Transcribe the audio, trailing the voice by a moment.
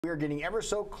We're getting ever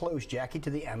so close, Jackie, to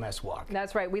the MS Walk.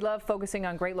 That's right. We love focusing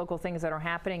on great local things that are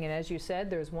happening, and as you said,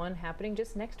 there's one happening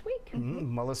just next week.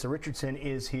 Melissa Richardson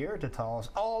is here to tell us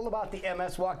all about the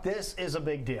MS Walk. This is a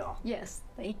big deal. Yes,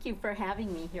 thank you for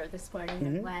having me here this morning.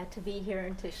 I'm glad to be here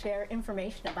and to share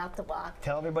information about the walk.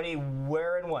 Tell everybody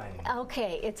where and when.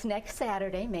 Okay, it's next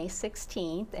Saturday, May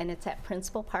 16th, and it's at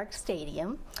Principal Park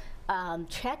Stadium.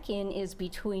 Check-in is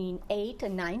between 8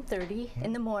 and 9:30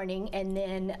 in the morning, and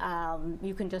then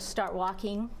you can just start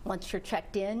walking once you're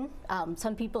checked in.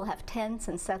 Some people have tents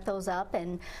and set those up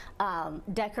and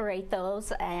decorate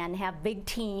those and have big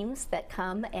teams that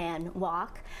come and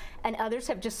walk, and others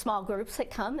have just small groups that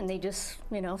come and they just,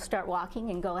 you know, start walking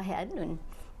and go ahead and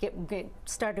get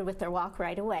started with their walk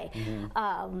right away.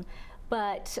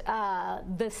 But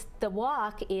the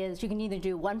walk is, you can either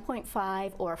do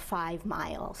 1.5 or 5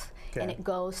 miles. Okay. And it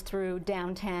goes through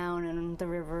downtown and the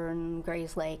river and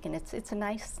Grays Lake, and it's a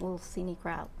nice little scenic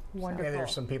route. Wonderful. Yeah,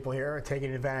 there's some people here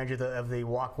taking advantage of the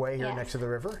walkway here next to the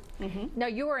river. Now,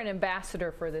 you are an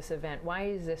ambassador for this event. Why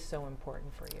is this so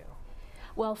important for you?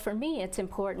 Well, for me, it's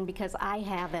important because I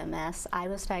have MS. I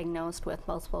was diagnosed with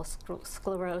multiple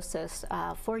sclerosis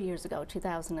 4 years ago,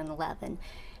 2011.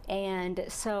 And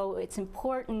so it's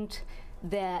important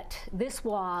that this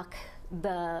walk,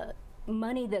 the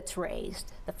money that's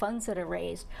raised, the funds that are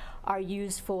raised, are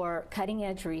used for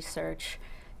cutting-edge research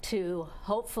to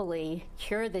hopefully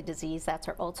cure the disease. That's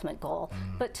our ultimate goal.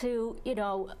 But to, you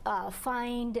know,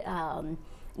 find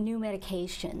new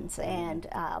medications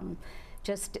and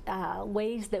just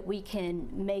ways that we can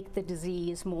make the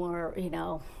disease more, you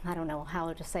know, I don't know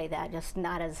how to say that, just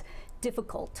not as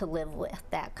difficult to live with,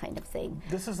 that kind of thing.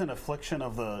 This is an affliction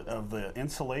of the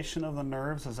insulation of the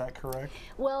nerves, is that correct?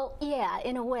 Well, yeah,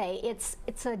 in a way. It's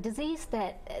a disease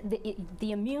that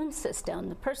the immune system,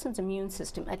 the person's immune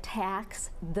system, attacks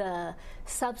the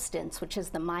substance, which is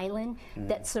the myelin,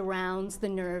 that surrounds the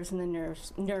nerves and the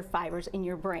nerve fibers in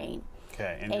your brain.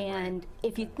 Okay, and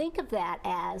if you think of that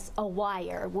as a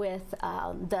wire with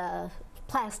the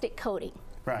plastic coating,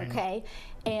 right? Okay,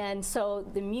 and so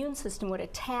the immune system would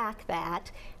attack that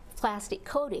plastic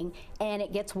coating, and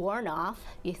it gets worn off.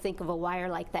 You think of a wire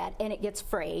like that, and it gets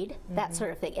frayed, that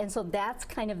sort of thing. And so that's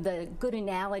kind of the good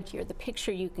analogy or the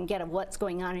picture you can get of what's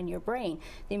going on in your brain.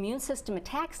 The immune system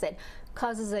attacks it,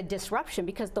 causes a disruption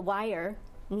because the wire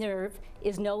nerve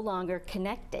is no longer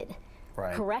connected.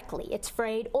 Right. Correctly. It's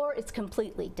frayed or it's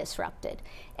completely disrupted.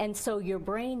 And so your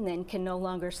brain then can no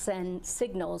longer send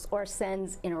signals or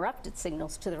sends interrupted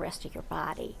signals to the rest of your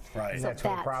body. Right. And so that's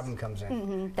where the problem comes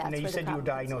in. That's you said you were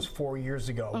diagnosed 4 years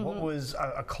ago. What was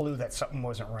a clue that something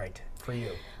wasn't right for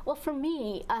you? Well, for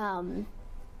me,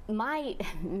 my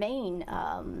main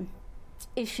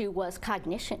issue was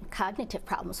cognitive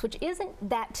problems, which isn't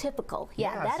that typical.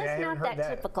 Yeah, that is not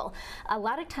that typical. A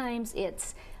lot of times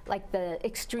it's like the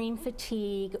extreme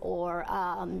fatigue or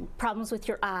problems with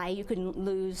your eye. You can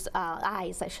lose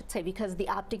eyes, I should say, because the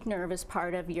optic nerve is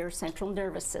part of your central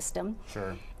nervous system.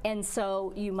 Sure. And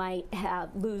so you might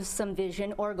lose some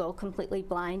vision or go completely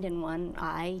blind in one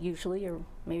eye, usually, or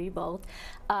maybe both.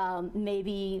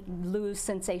 Maybe lose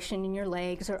sensation in your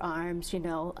legs or arms, you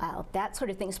know, that sort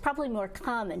of thing. It's probably more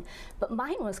common, but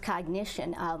mine was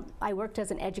cognition. I worked as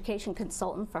an education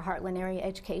consultant for Heartland Area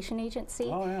Education Agency.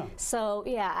 Oh, yeah. So,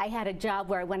 yeah, I had a job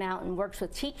where I went out and worked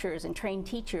with teachers and trained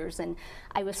teachers, and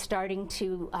I was starting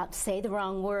to say the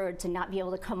wrong words and not be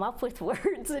able to come up with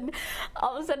words, and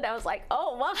all of a sudden I was like,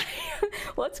 oh, my,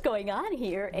 what's going on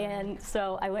here? And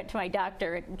so I went to my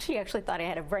doctor, and she actually thought I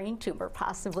had a brain tumor,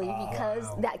 possibly, because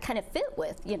that kind of fit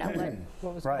with, you know,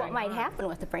 what might happen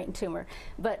with a brain tumor.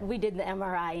 But we did the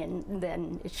MRI, and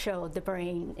then it showed the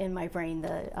brain, in my brain,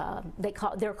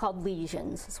 they're called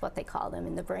lesions, is what they call them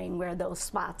in the brain, where those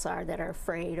spots are that are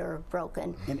frayed or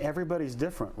broken. And everybody's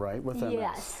different, right, with MS?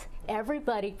 Yes,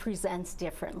 everybody presents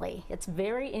differently. It's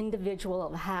very individual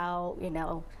of how, you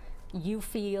know, you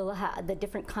feel, the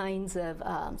different kinds of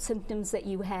symptoms that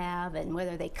you have, and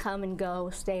whether they come and go,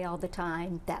 stay all the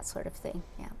time, that sort of thing.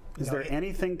 Yeah. Is there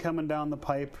anything coming down the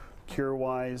pipe,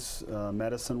 cure-wise,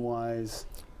 medicine-wise?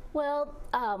 Well,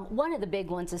 one of the big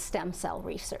ones is stem cell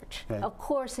research. Okay. Of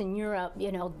course, in Europe,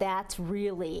 you know, that's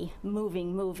really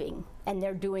moving, and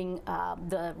they're doing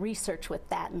the research with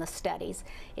that and the studies.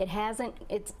 It hasn't,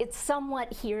 it's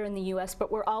somewhat here in the U.S.,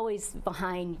 but we're always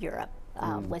behind Europe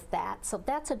with that. So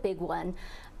that's a big one.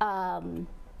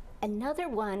 Another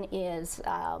one is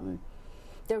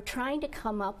they're trying to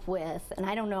come up with, and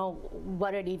I don't know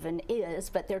what it even is,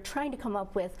 but they're trying to come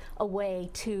up with a way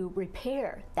to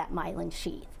repair that myelin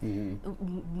sheath. In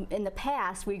the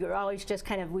past, we were always just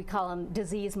kind of, we call them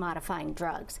disease-modifying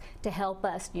drugs to help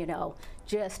us, you know,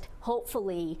 just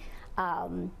hopefully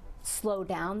slow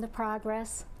down the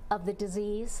progress of the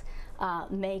disease,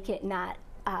 make it not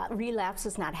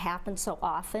relapses not happen so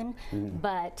often.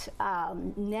 But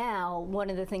now one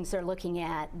of the things they're looking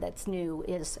at that's new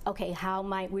is, okay, how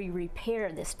might we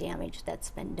repair this damage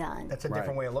that's been done? That's a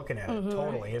different way of looking at it,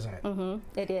 totally, isn't it?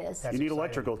 It is. That's you need exciting.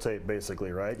 electrical tape,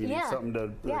 basically, right? You need something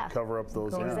to cover up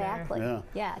those. Exactly.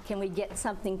 Yeah. Can we get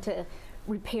something to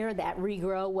repair that,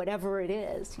 regrow, whatever it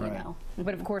is, you know?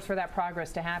 But of course, for that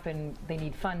progress to happen, they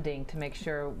need funding to make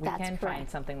sure we can find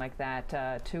something like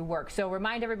that to work. So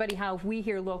remind everybody how we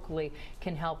here locally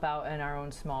can help out in our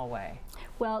own small way.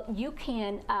 Well, you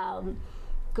can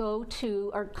go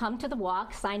to or come to the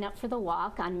walk, sign up for the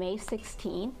walk on May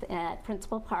 16th at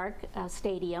Principal Park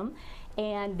Stadium,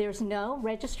 and there's no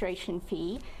registration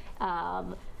fee.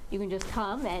 You can just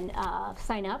come and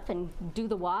sign up and do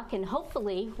the walk, and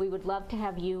hopefully we would love to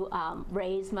have you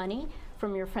raise money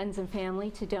from your friends and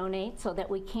family to donate so that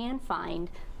we can find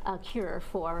a cure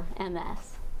for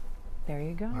MS. There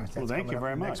you go. All right, Well, thank you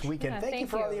very much. Next weekend. Yeah, thank you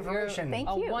for all the information. Thank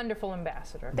a you. wonderful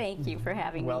ambassador. Thank you for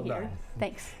having Well me here. done.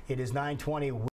 Thanks. It is 9:20.